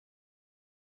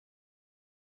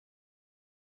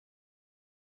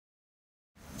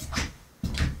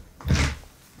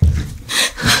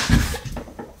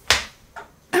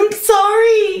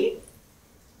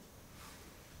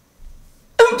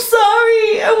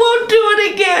sorry. I won't do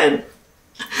it again.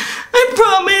 I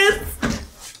promise.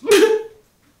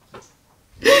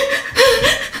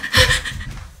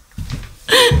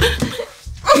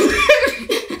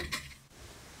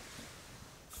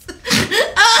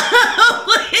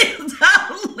 Please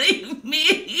don't leave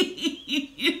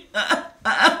me.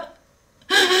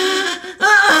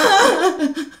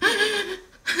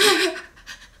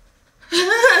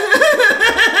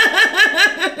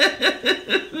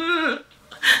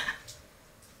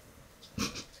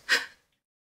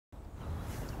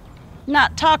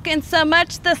 Not talking so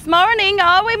much this morning,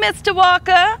 are we, Mr.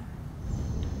 Walker?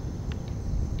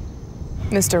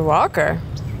 Mr. Walker?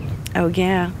 Oh,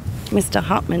 yeah. Mr.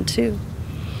 Hopman, too.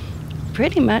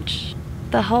 Pretty much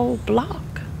the whole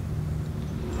block.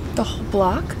 The whole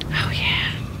block? Oh,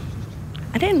 yeah.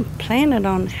 I didn't plan it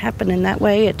on happening that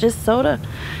way. It just sort of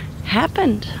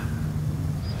happened.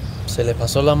 ¿Se le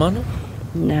pasó la mano?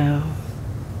 No.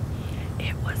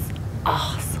 It was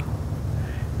awesome.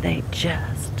 They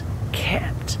just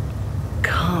kept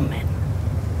coming.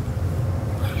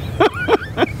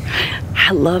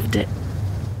 I loved it.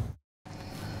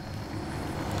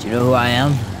 Do you know who I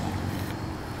am?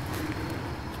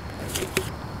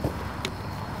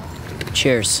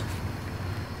 Cheers.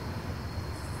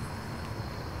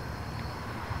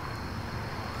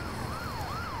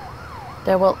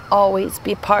 There will always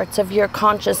be parts of your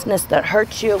consciousness that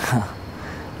hurt you.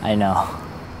 I know.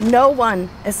 No one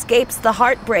escapes the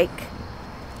heartbreak.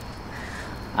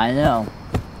 I know.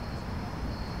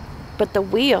 But the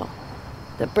wheel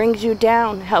that brings you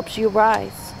down helps you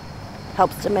rise,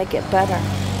 helps to make it better.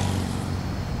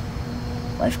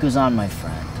 Life goes on, my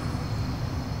friend.